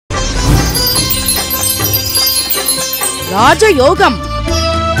ராஜயோகம்.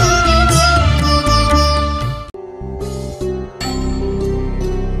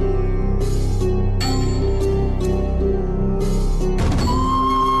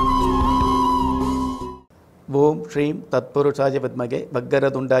 ஓம் ஸ்ரீம் தத்புருஷாய வித்மகே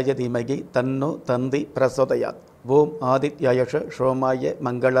வக்கரதுண்டாய தீமகி தன்னோ தந்தி பிரசோதயாத். ஓம் ஆதித்யாயஷ சோமாய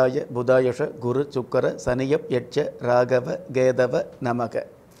மங்களாய புதாயஷ குரு சுக்கர சனியப் யட்ச ராகவ கேதவ நமக.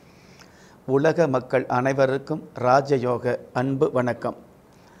 உலக மக்கள் அனைவருக்கும் ராஜயோக அன்பு வணக்கம்.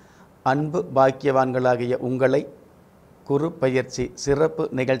 அன்பு பாக்கியவான்களாகிய உங்களை குரு பயிற்சி சிறப்பு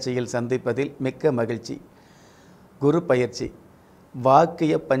நிகழ்ச்சியில் சந்திப்பதில் மிக்க மகிழ்ச்சி. குரு பயிற்சி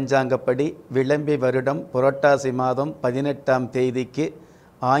வாக்கிய பஞ்சாங்கப்படி விளம்பி வருடம் புரட்டாசி மாதம் 18ஆம் தேதிக்கு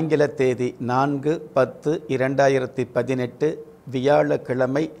ஆங்கில தேதி 4/10/2018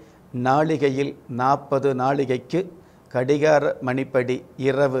 வியாழக்கிழமை நாளிகையில் 40 நாளிகைக்கு கடிகார மணிப்படி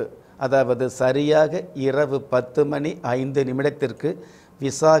இரவு, அதாவது சரியாக இரவு 10:05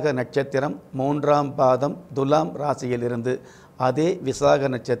 விசாக நட்சத்திரம் 3ஆம் பாதம் துலாம் ராசியிலிருந்து அதே விசாக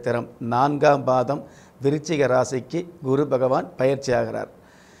நட்சத்திரம் 4ஆம் பாதம் விருச்சிக ராசிக்கு குரு பகவான் பயிற்சி ஆகிறார்.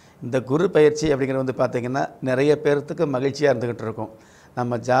 இந்த குரு பயிற்சி அப்படிங்கிறது பார்த்திங்கன்னா நிறைய பேர்த்துக்கு மகிழ்ச்சியாக இருந்துக்கிட்டு இருக்கும்.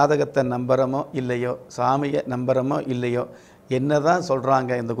 நம்ம ஜாதகத்தை நம்புகிறோமோ இல்லையோ, சாமியை நம்புகிறோமோ இல்லையோ, என்ன தான்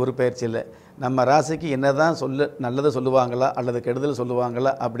சொல்கிறாங்க இந்த குரு பயிற்சியில், நம்ம ராசிக்கு என்ன தான் நல்லது சொல்லுவாங்களா அல்லது கெடுதல்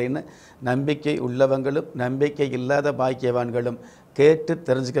சொல்லுவாங்களா அப்படின்னு நம்பிக்கை உள்ளவங்களும் நம்பிக்கை இல்லாத பாக்கியவான்களும் கேட்டு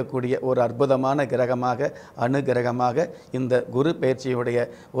தெரிஞ்சிக்கக்கூடிய ஒரு அற்புதமான கிரகமாக அணுகிரகமாக இந்த குரு பயிற்சியுடைய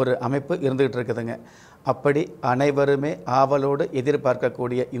ஒரு அமைப்பு இருந்துகிட்டு இருக்குதுங்க. அப்படி அனைவருமே ஆவலோடு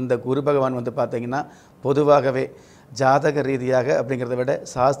எதிர்பார்க்கக்கூடிய இந்த குரு பகவான் பார்த்திங்கன்னா பொதுவாகவே ஜாதக ரீதியாக அப்படிங்கிறத விட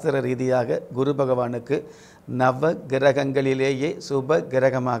சாஸ்திர ரீதியாக குரு பகவானுக்கு நவ கிரகங்களிலேயே சுப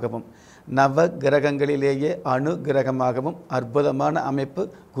கிரகமாகவும் நவ கிரகங்களிலேயே அணு கிரகமாகவும் அற்புதமான அமைப்பு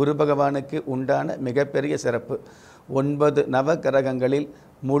குரு பகவானுக்கு உண்டான மிகப்பெரிய சிறப்பு. 9 நவ கிரகங்களில்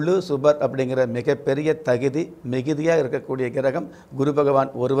முழு சுபர் அப்படிங்கிற மிகப்பெரிய தகுதி மிகுதியாக இருக்கக்கூடிய கிரகம் குரு பகவான்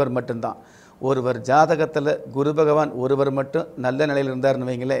ஒருவர் மட்டும்தான். ஒருவர் ஜாதகத்தில் குரு பகவான் ஒருவர் மட்டும் நல்ல நிலையில் இருந்தார்னு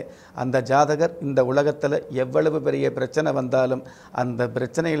வைங்களே, அந்த ஜாதகர் இந்த உலகத்தில் எவ்வளவு பெரிய பிரச்சனை வந்தாலும் அந்த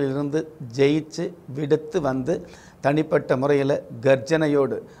பிரச்சனைகளிலிருந்து ஜெயிச்சு விடுத்து வந்து தனிப்பட்ட முறையில்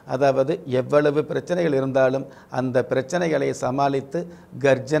கர்ஜனையோடு, அதாவது எவ்வளவு பிரச்சனைகள் இருந்தாலும் அந்த பிரச்சனைகளை சமாளித்து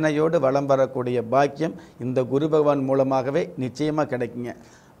கர்ஜனையோடு வலம் வரக்கூடிய பாக்கியம் இந்த குரு பகவான் மூலமாகவே நிச்சயமாக கிடைக்குங்க.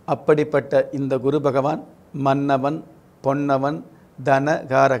 அப்படிப்பட்ட இந்த குரு பகவான் மன்னவன், பொன்னவன்,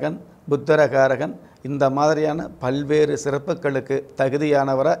 தனகாரகன், புத்தரகாரகன், இந்த மாதிரியான பல்வேறு சிறப்புகளுக்கு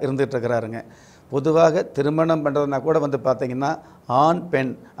தகுதியானவராக இருந்துகிட்ருக்கிறாருங்க. பொதுவாக திருமணம் பண்ணுறதுனா கூட பார்த்திங்கன்னா ஆண்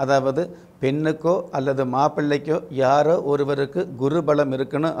பெண், அதாவது பெண்ணுக்கோ அல்லது மாப்பிள்ளைக்கோ யாரோ ஒருவருக்கு குருபலம்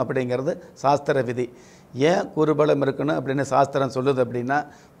இருக்கணும் அப்படிங்கிறது சாஸ்திர விதி. ஏன் குருபலம் இருக்கணும் அப்படின்னு சாஸ்திரம் சொல்லுது அப்படின்னா,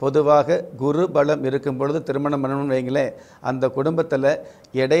 பொதுவாக குருபலம் இருக்கும் பொழுது திருமணம் பண்ணணும்னு வைங்களே, அந்த குடும்பத்தில்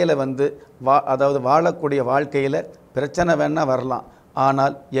இடையில அதாவது வாழக்கூடிய வாழ்க்கையில் பிரச்சனை வேணால் வரலாம்,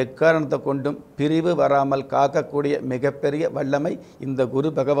 ஆனால் எக்காரணத்தை கொண்டும் பிரிவு வராமல் காக்கக்கூடிய மிகப்பெரிய வல்லமை இந்த குரு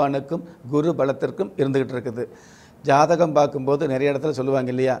பகவானுக்கும் குரு பலத்திற்கும் இருந்துகிட்டு இருக்குது. ஜாதகம் பார்க்கும்போது நிறைய இடத்துல சொல்லுவாங்க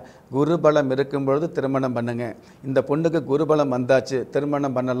இல்லையா, குருபலம் இருக்கும்பொழுது திருமணம் பண்ணுங்க, இந்த பொண்ணுக்கு குருபலம் வந்தாச்சு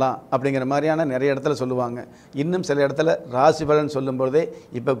திருமணம் பண்ணலாம் அப்படிங்கிற மாதிரியான நிறைய இடத்துல சொல்லுவாங்க. இன்னும் சில இடத்துல ராசி பலன் சொல்லும்பொழுதே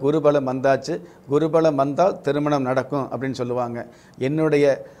இப்போ குருபலம் வந்தாச்சு, குருபலம் வந்தால் திருமணம் நடக்கும் அப்படின்னு சொல்லுவாங்க. என்னுடைய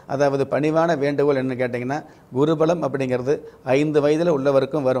அதாவது பணிவான வேண்டுகோள் என்ன கேட்டிங்கன்னா, குருபலம் அப்படிங்கிறது 5 வயதில்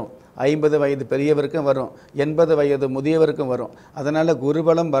உள்ளவருக்கும் வரும், 50 வயது பெரியவருக்கும் வரும், 80 வயது முதியவருக்கும் வரும். அதனால்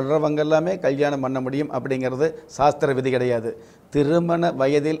குருபலம் வர்றவங்க எல்லாமே கல்யாணம் பண்ண முடியும் அப்படிங்கிறது சாஸ்திர விதி கிடையாது. திருமண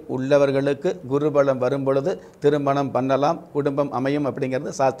வயதில் உள்ளவர்களுக்கு குருபலம் வரும் பொழுது திருமணம் பண்ணலாம், குடும்பம் அமையும்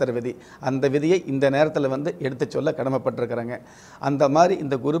அப்படிங்கிறது சாஸ்திர விதி. அந்த விதியை இந்த நேரத்தில் எடுத்து சொல்ல கடமைப்பட்டிருக்கிறாங்க. அந்த மாதிரி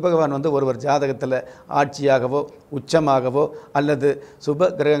இந்த குரு பகவான் ஒருவர் ஜாதகத்தில் ஆட்சியாகவோ உச்சமாகவோ அல்லது சுப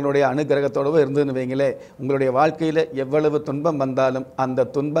கிரகங்களுடைய அனுகிரகத்தோடவோ இருந்துன்னு வைங்களே, உங்களுடைய வாழ்க்கையில் எவ்வளவு துன்பம் வந்தாலும் அந்த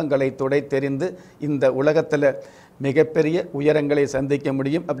துன்பங்களை துடை தெரிந்து இந்த உலகத்தில் மிகப்பெரிய உயரங்களை சந்திக்க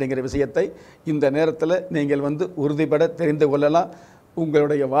முடியும் அப்படிங்கிற விஷயத்தை இந்த நேரத்தில் நீங்கள் உறுதிபட தெரிந்து கொள்ளலாம்.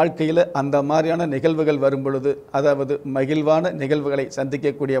 உங்களுடைய வாழ்க்கையில் அந்த மாதிரியான நிகழ்வுகள் வரும் பொழுது, அதாவது மகிழ்வான நிகழ்வுகளை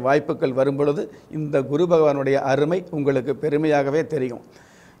சந்திக்கக்கூடிய வாய்ப்புகள் வரும் பொழுது இந்த குரு பகவானுடைய அருமை உங்களுக்கு பெருமையாகவே தெரியும்.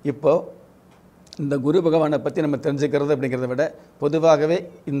 இப்போது இந்த குரு பகவானை பற்றி நம்ம தெரிஞ்சுக்கிறது அப்படிங்கிறத விட, பொதுவாகவே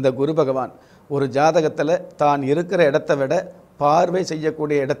இந்த குரு பகவான் ஒரு ஜாதகத்தில் தான் இருக்கிற இடத்தை விட பார்வை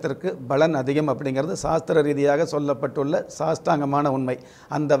செய்யக்கூடிய இடத்திற்கு பலன் அதிகம் அப்படிங்கிறது சாஸ்திர ரீதியாக சொல்லப்பட்டுள்ள சாஸ்தாங்கமான உண்மை.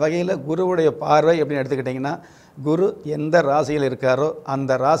 அந்த வகையில் குருவுடைய பார்வை அப்படின்னு எடுத்துக்கிட்டிங்கன்னா, குரு எந்த ராசியில் இருக்காரோ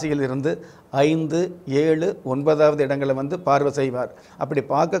அந்த ராசியில் இருந்து 5, 7, 9வது இடங்களை வந்து பார்வை செய்வார். அப்படி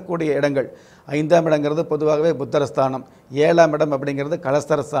பார்க்கக்கூடிய இடங்கள் 5ஆம் இடங்கிறது பொதுவாகவே புத்தரஸ்தானம், 7ஆம் இடம் அப்படிங்கிறது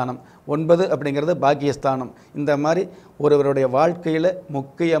கலஸ்தரஸ்தானம், 9 அப்படிங்கிறது பாக்கியஸ்தானம். இந்த மாதிரி ஒருவருடைய வாழ்க்கையில்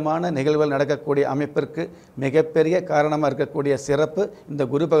முக்கியமான நிகழ்வுகள் நடக்கக்கூடிய அமைப்பிற்கு மிகப்பெரிய காரணமாக இருக்கக்கூடிய சிறப்பு இந்த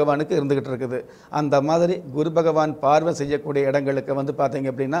குரு பகவானுக்கு இருந்துகிட்டு இருக்குது. அந்த மாதிரி குரு பகவான் பார்வை செய்யக்கூடிய இடங்களுக்கு வந்து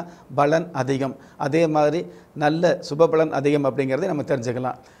பார்த்தீங்க அப்படின்னா பலன் அதிகம், அதே மாதிரி நல்ல சுபபலன் அதிகம் அப்படிங்கிறதை நம்ம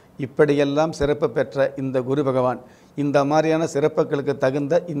தெரிஞ்சுக்கலாம். இப்படியெல்லாம் சிறப்பு பெற்ற இந்த குரு பகவான், இந்த மாதிரியான சிறப்புகளுக்கு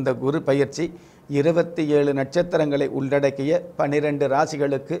தகுந்த இந்த குரு பயிற்சி 27 நட்சத்திரங்களை உள்ளடக்கிய 12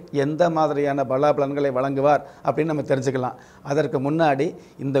 ராசிகளுக்கு எந்த மாதிரியான பலாபலன்களை வழங்குவார் அப்படின்னு நம்ம தெரிஞ்சுக்கலாம். அதற்கு முன்னாடி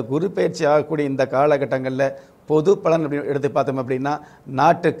இந்த குரு பயிற்சி ஆகக்கூடிய இந்த காலகட்டங்களில் பொது பலன் எடுத்து பார்த்தோம் அப்படின்னா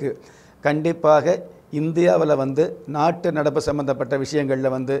நாட்டுக்கு கண்டிப்பாக இந்தியாவில் வந்து நாட்டு நடப்பு சம்பந்தப்பட்ட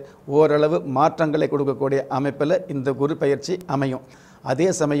விஷயங்களில் வந்து ஓரளவு மாற்றங்களை கொடுக்கக்கூடிய அமைப்பில் இந்த குரு பயிற்சி அமையும். அதே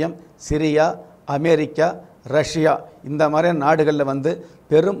சமயம் சிரியா, அமெரிக்கா, ரஷ்யா இந்த மாதிரியான நாடுகளில் வந்து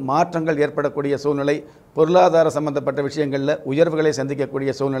பெரும் மாற்றங்கள் ஏற்படக்கூடிய சூழ்நிலை, பொருளாதார சம்பந்தப்பட்ட விஷயங்களில் உயர்வுகளை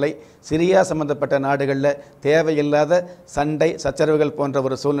சந்திக்கக்கூடிய சூழ்நிலை, சிரியா சம்பந்தப்பட்ட நாடுகளில் தேவையில்லாத சண்டை சச்சரவுகள் போன்ற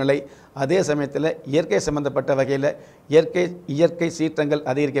ஒரு சூழ்நிலை, அதே சமயத்தில் இயற்கை சம்பந்தப்பட்ட வகையில் இயற்கை சீற்றங்கள்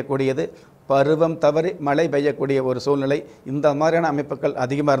அதிகரிக்கக்கூடியது, பருவம் தவறி மழை பெய்யக்கூடிய ஒரு சூழ்நிலை, இந்த மாதிரியான அமைப்புகள்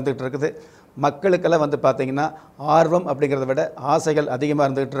அதிகமாக இருந்துகிட்டு இருக்குது. மக்களுக்கெல்லாம் வந்து பார்த்திங்கன்னா ஆர்வம் அப்படிங்கிறத விட ஆசைகள் அதிகமாக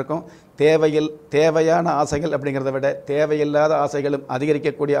இருந்துகிட்டு இருக்கும். தேவையான ஆசைகள் அப்படிங்கிறத விட தேவையில்லாத ஆசைகளும்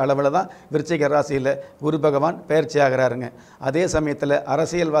அதிகரிக்கக்கூடிய அளவில் தான் விருச்சிக ராசியில் குரு பகவான் பயிற்சி ஆகிறாருங்க. அதே சமயத்தில்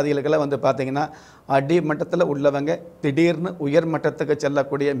அரசியல்வாதிகளுக்கெல்லாம் வந்து பார்த்திங்கன்னா அடிமட்டத்தில் உள்ளவங்க திடீர்னு உயர் மட்டத்துக்கு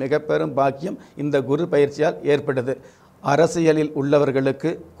செல்லக்கூடிய மிக பெரும் பாக்கியம் இந்த குரு பயிற்சியால் ஏற்படுது. அரசியலில் உள்ளவர்களுக்கு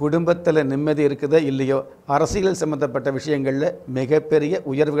குடும்பத்தில் நிம்மதி இருக்குதோ இல்லையோ, அரசியல் சம்பந்தப்பட்ட விஷயங்களில் மிகப்பெரிய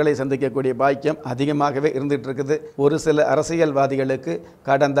உயர்வுகளை சந்திக்கக்கூடிய பாக்கியம் அதிகமாகவே இருந்துகிட்டு இருக்குது. ஒரு சில அரசியல்வாதிகளுக்கு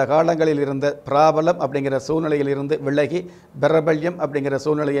கடந்த காலங்களில் இருந்த பிராபலம் அப்படிங்கிற சூழ்நிலையில் இருந்து விலகி பிரபல்யம் அப்படிங்கிற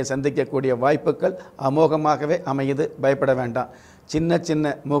சூழ்நிலையை சந்திக்கக்கூடிய வாய்ப்புகள் அமோகமாகவே அமையுது. பயப்பட வேண்டாம்.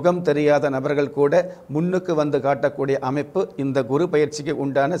 சின்ன முகம் தெரியாத நபர்கள் கூட முன்னுக்கு வந்து காட்டக்கூடிய அமைப்பு இந்த குரு பயிற்சிக்கு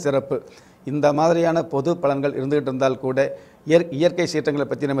உண்டான சிறப்பு. இந்த மாதிரியான பொது பலன்கள் இருந்துகிட்டு இருந்தால் கூட, இயற்கை சீற்றங்களை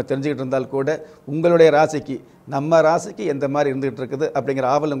பற்றி நம்ம தெரிஞ்சுக்கிட்டு இருந்தால் கூட, உங்களுடைய ராசிக்கு நம்ம ராசிக்கு எந்த மாதிரி இருந்துகிட்டு இருக்குது அப்படிங்கிற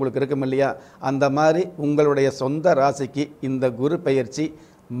ஆவல் உங்களுக்கு இருக்கும் இல்லையா, அந்த மாதிரி உங்களுடைய சொந்த ராசிக்கு இந்த குரு பயிற்சி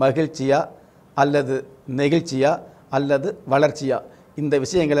மகிழ்ச்சியா அல்லது நெகிழ்ச்சியா அல்லது வளர்ச்சியா, இந்த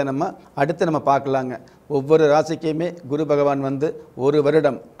விஷயங்களை நம்ம பார்க்கலாங்க. ஒவ்வொரு ராசிக்குமே குரு பகவான் வந்து ஒரு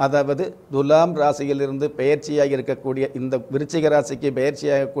வருடம், அதாவது துலாம் ராசியிலிருந்து பெயர்ச்சியாக இருக்கக்கூடிய இந்த விருச்சிக ராசிக்கு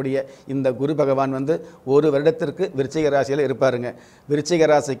பெயர்ச்சியாகக்கூடிய இந்த குரு பகவான் வந்து ஒரு வருடத்திற்கு விருச்சிக ராசியில் இருப்பாருங்க. விருச்சிக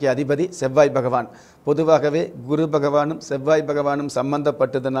ராசிக்கு அதிபதி செவ்வாய் பகவான். பொதுவாகவே குரு பகவானும் செவ்வாய் பகவானும்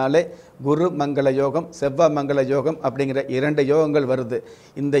சம்பந்தப்பட்டதுனாலே குரு மங்கள யோகம், செவ்வாய் மங்கள யோகம் அப்படிங்கிற 2 யோகங்கள் வருது.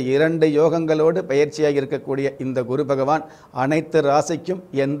 இந்த 2 யோகங்களோடு பெயர்ச்சியாக இருக்கக்கூடிய இந்த குரு பகவான் அனைத்து ராசிக்கும்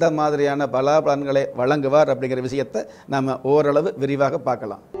எந்த மாதிரியான பலாபலன்களை வழங்குவார் அப்படிங்கிற விஷயத்தை நாம் ஓரளவு விரிவாக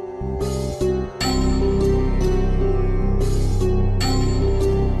பார்க்கலாம்.